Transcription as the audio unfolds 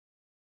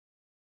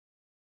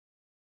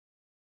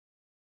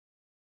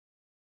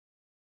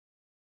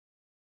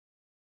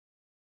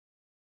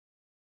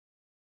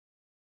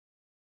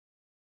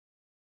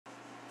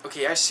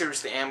Okay, I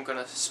seriously am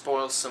gonna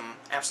spoil some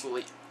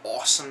absolutely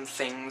awesome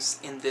things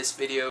in this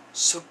video,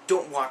 so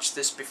don't watch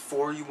this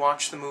before you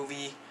watch the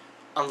movie,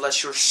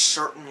 unless you're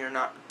certain you're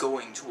not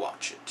going to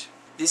watch it.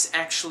 This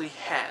actually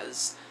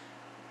has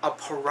a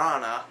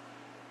piranha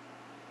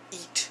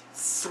eat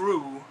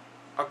through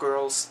a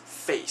girl's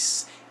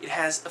face. It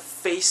has a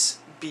face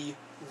be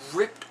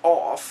ripped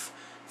off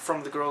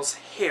from the girl's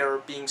hair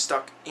being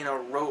stuck in a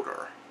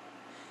rotor.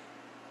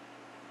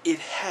 It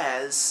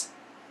has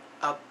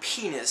a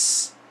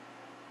penis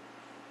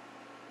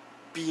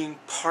being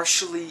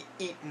partially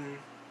eaten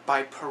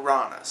by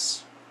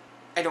piranhas.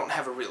 I don't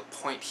have a real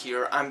point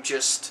here, I'm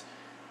just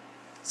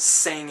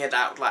saying it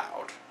out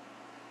loud.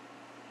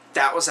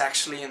 That was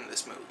actually in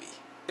this movie.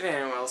 Did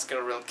anyone else get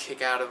a real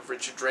kick out of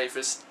Richard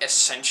Dreyfuss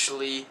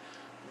essentially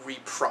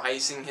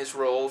reprising his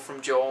role from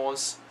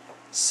Jaws?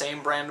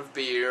 Same brand of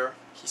beer,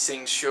 he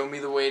sings "Show Me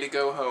the Way to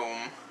Go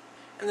Home,"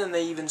 and then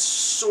they even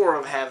sort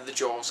of have the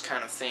Jaws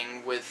kind of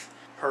thing with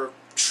her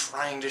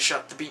trying to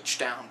shut the beach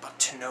down, but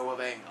to no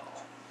avail.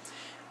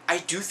 I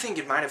do think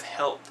it might have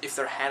helped if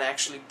there had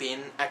actually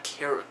been a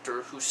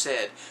character who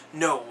said,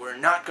 "No, we're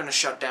not going to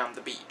shut down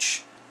the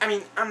beach." I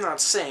mean, I'm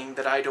not saying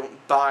that I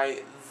don't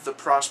buy the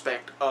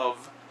prospect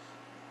of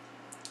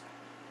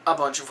a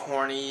bunch of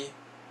horny,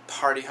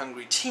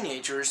 party-hungry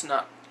teenagers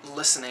not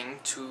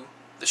listening to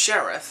the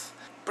sheriff,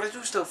 but I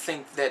do still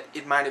think that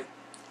it might have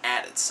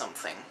added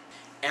something.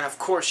 And of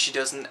course she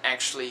doesn't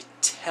actually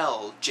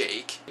tell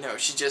Jake. You know,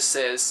 she just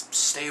says,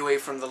 "Stay away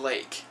from the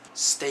lake.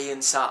 Stay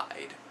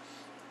inside."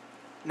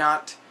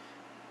 Not,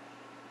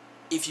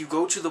 "If you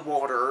go to the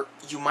water,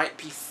 you might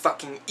be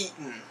fucking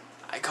eaten.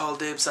 I call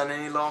dibs on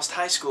any lost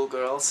high school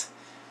girls."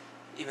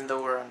 Even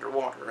though we're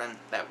underwater, and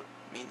that would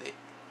mean they'd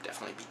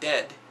definitely be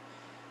dead.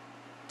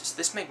 Does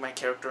this make my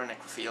character a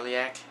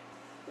necrophiliac?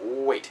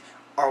 Wait,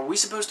 are we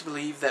supposed to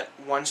believe that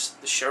once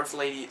the sheriff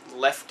lady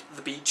left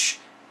the beach,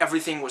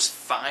 everything was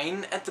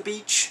fine at the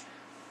beach?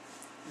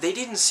 They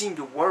didn't seem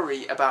to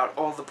worry about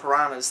all the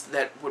piranhas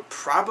that would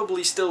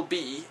probably still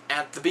be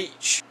at the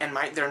beach. And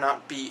might there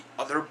not be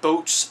other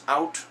boats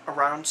out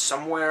around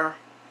somewhere?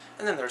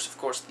 And then there's, of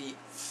course, the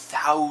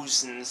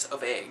thousands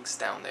of eggs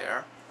down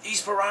there.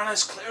 These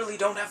piranhas clearly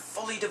don't have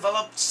fully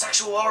developed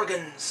sexual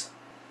organs.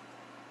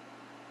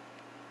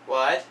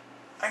 What?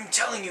 I'm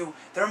telling you,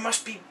 there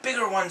must be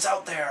bigger ones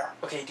out there.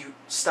 Okay, dude,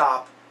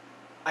 stop.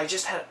 I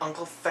just had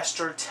Uncle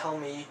Fester tell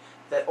me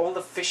that all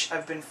the fish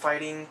I've been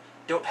fighting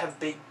don't have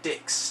big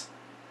dicks.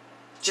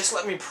 Just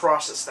let me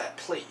process that,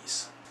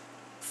 please.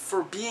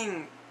 For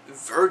being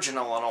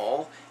virginal and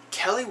all,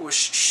 Kelly was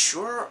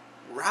sure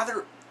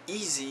rather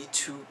easy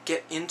to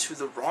get into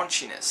the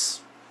raunchiness.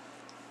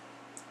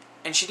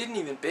 And she didn't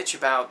even bitch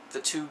about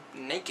the two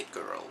naked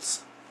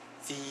girls.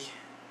 The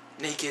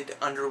naked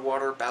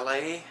underwater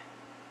ballet.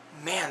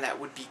 Man, that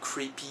would be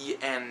creepy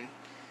and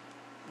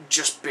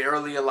just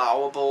barely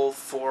allowable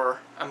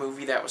for a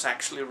movie that was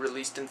actually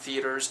released in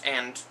theaters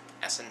and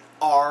as an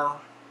R,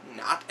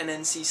 not an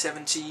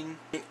NC-17.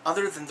 I mean,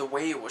 other than the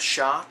way it was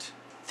shot,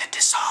 the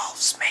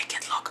dissolves make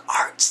it look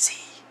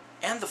artsy.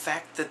 And the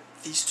fact that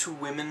these two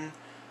women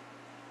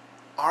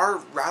are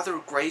rather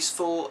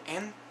graceful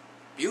and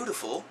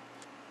beautiful.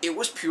 It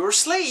was pure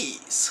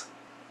sleaze.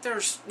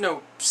 There's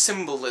no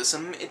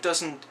symbolism, it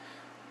doesn't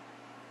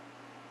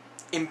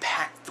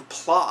impact the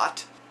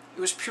plot.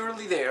 It was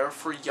purely there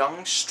for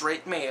young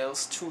straight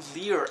males to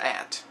leer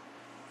at.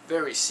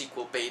 Very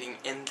sequel-baiting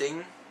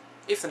ending.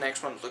 If the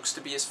next one looks to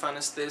be as fun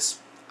as this,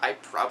 I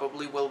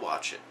probably will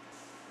watch it.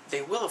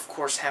 They will of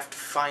course have to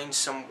find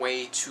some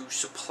way to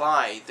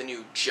supply the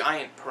new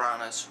giant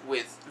piranhas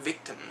with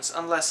victims,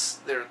 unless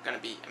they're gonna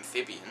be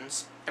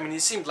amphibians. I mean,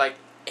 it seemed like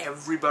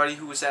everybody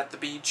who was at the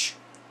beach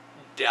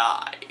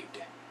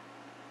died,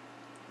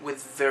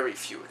 with very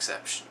few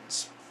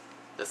exceptions.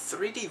 The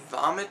 3D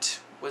vomit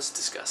was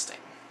disgusting.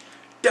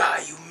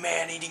 Die, you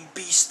man-eating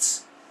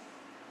beasts!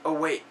 Oh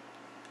wait,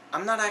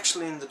 I'm not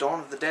actually in the Dawn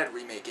of the Dead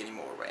remake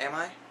anymore, am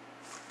I?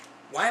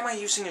 Why am I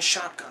using a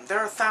shotgun? There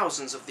are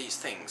thousands of these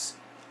things.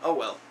 Oh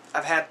well,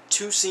 I've had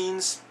 2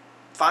 scenes,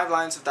 5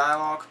 lines of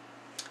dialogue.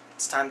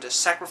 It's time to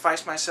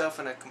sacrifice myself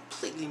in a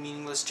completely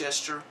meaningless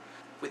gesture,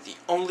 with the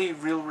only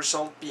real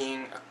result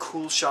being a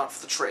cool shot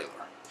for the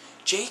trailer.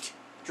 Jake,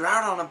 you're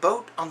out on a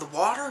boat on the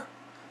water?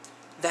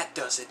 That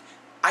does it.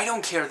 I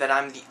don't care that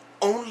I'm the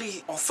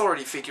only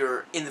authority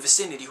figure in the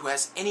vicinity who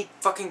has any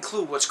fucking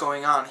clue what's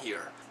going on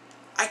here.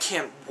 I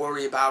can't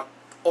worry about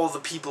all the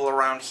people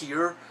around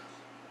here.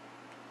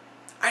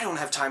 I don't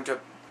have time to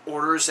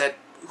orders that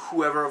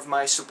whoever of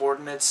my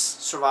subordinates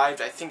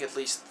survived. I think at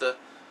least the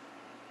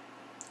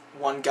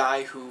one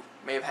guy who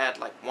may have had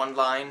like 1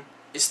 line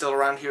is still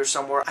around here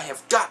somewhere. I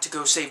have got to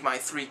go save my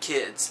 3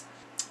 kids.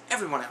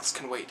 Everyone else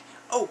can wait.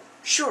 Oh,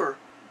 sure,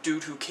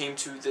 dude who came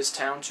to this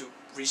town to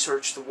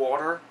research the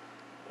water,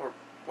 or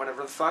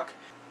whatever the fuck,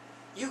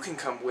 you can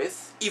come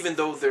with, even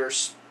though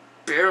there's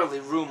barely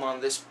room on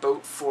this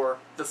boat for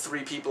the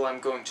 3 people I'm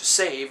going to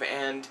save,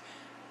 and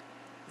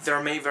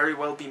there may very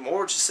well be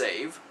more to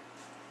save.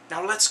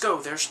 Now let's go.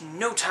 There's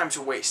no time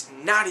to waste,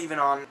 not even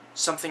on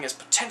something as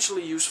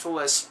potentially useful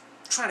as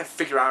trying to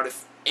figure out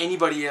if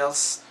anybody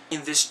else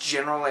in this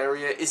general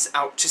area is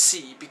out to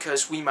sea,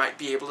 because we might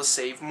be able to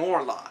save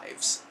more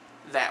lives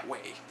that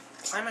way.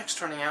 The climax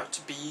turning out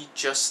to be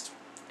just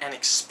an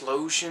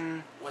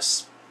explosion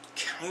was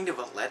kind of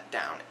a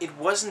letdown. It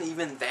wasn't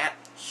even that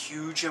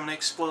huge of an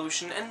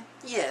explosion, and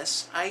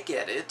yes, I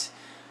get it.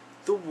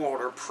 The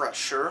water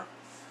pressure.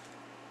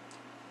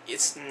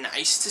 It's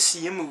nice to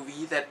see a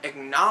movie that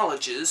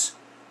acknowledges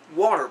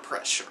water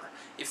pressure.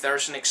 If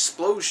there's an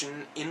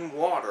explosion in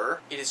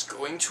water, it is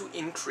going to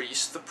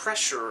increase the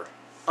pressure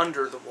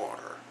under the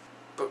water.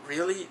 But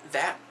really,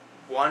 that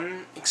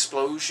one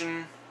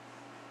explosion,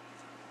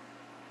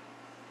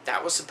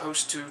 that was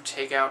supposed to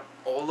take out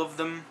all of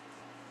them?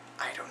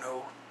 I don't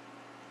know.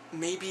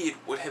 Maybe it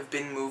would have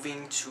been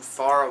moving too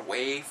far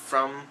away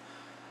from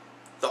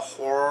the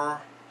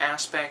horror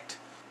aspect.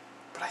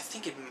 But I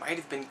think it might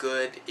have been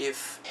good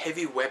if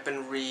heavy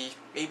weaponry,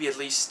 maybe at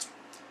least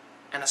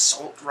an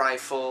assault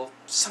rifle,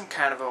 some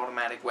kind of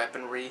automatic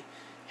weaponry,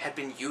 had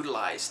been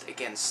utilized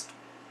against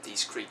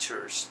these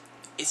creatures.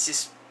 It's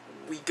just,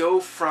 we go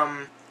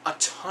from a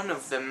ton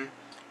of them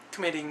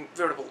committing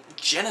veritable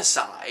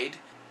genocide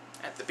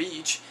at the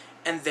beach,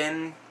 and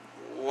then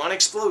one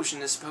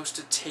explosion is supposed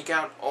to take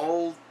out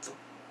all the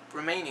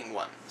remaining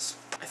ones.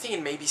 I think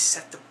it maybe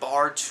set the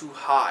bar too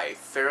high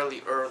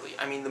fairly early.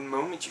 I mean, the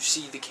moment you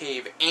see the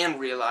cave and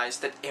realize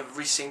that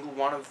every single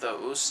one of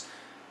those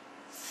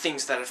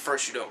things that at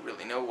first you don't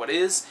really know what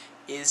is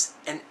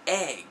an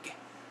egg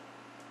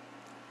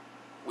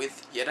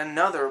with yet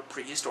another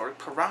prehistoric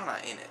piranha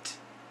in it.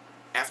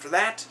 After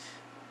that,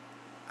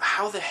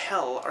 how the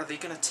hell are they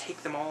going to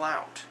take them all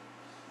out?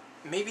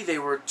 Maybe they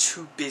were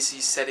too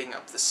busy setting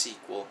up the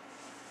sequel.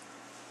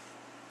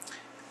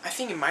 I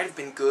think it might have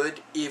been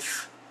good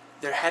if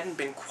there hadn't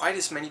been quite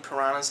as many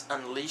piranhas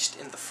unleashed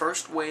in the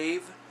first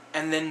wave,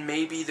 and then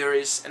maybe there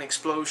is an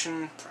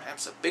explosion,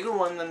 perhaps a bigger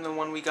one than the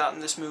one we got in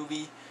this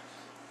movie,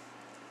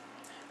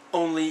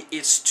 only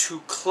it's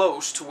too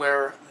close to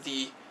where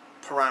the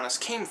piranhas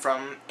came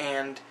from,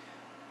 and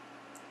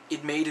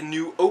it made a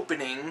new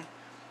opening,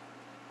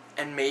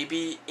 and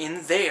maybe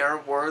in there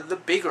were the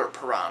bigger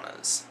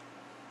piranhas.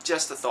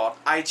 Just a thought.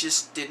 I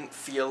just didn't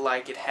feel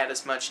like it had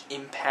as much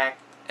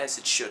impact as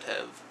it should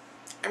have.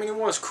 I mean, it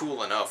was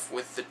cool enough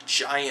with the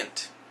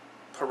giant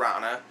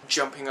piranha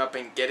jumping up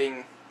and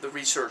getting the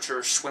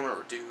researcher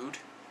swimmer dude.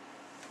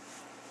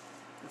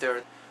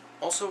 There.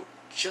 Also,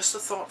 just a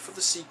thought for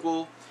the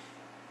sequel,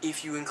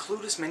 if you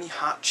include as many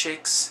hot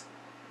chicks,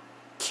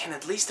 can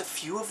at least a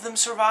few of them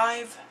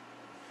survive?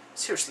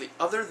 Seriously,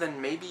 other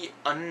than maybe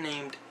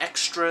unnamed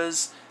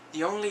extras,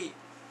 the only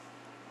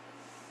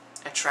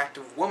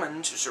attractive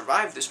woman to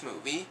survive this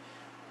movie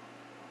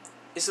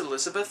is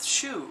Elizabeth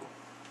Shue.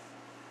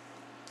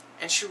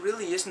 And she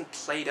really isn't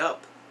played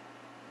up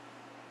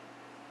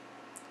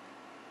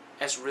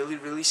as really,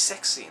 really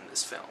sexy in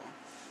this film.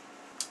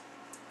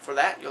 For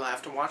that, you'll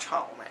have to watch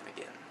Hollow Man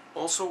again.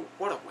 Also,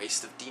 what a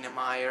waste of Dina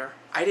Meyer.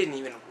 I didn't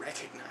even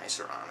recognize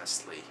her,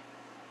 honestly.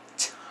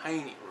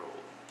 Tiny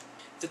role.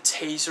 The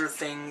taser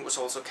thing was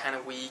also kind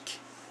of weak.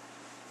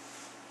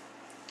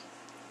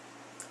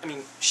 I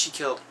mean, she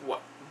killed,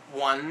 what,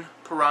 one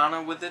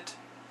piranha with it?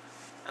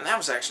 And that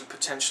was actually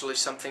potentially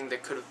something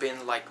that could have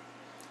been, like,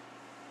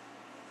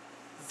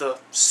 the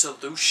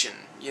solution,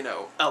 you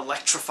know,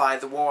 electrify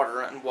the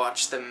water and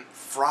watch them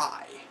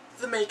fry.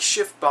 The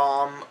makeshift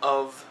bomb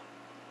of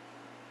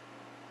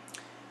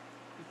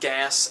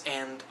gas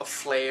and a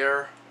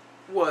flare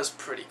was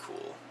pretty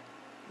cool.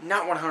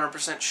 Not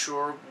 100%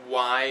 sure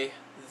why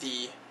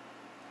the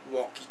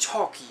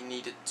walkie-talkie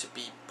needed to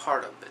be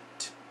part of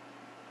it.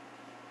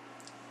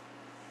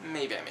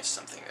 Maybe I missed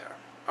something there.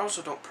 I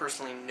also don't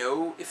personally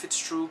know if it's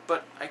true,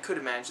 but I could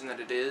imagine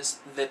that it is,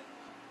 that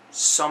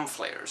some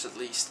flares, at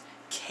least,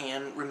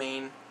 can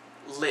remain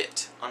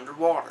lit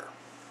underwater.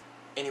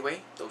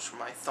 Anyway, those were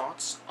my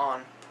thoughts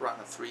on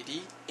Piranha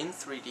 3D in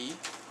 3D.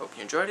 Hope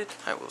you enjoyed it.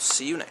 I will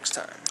see you next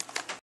time.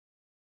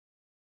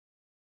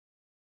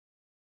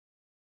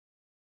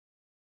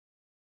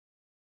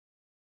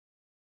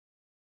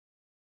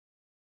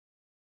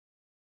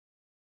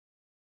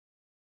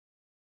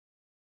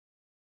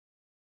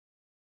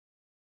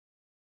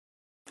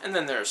 And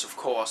then there's, of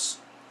course,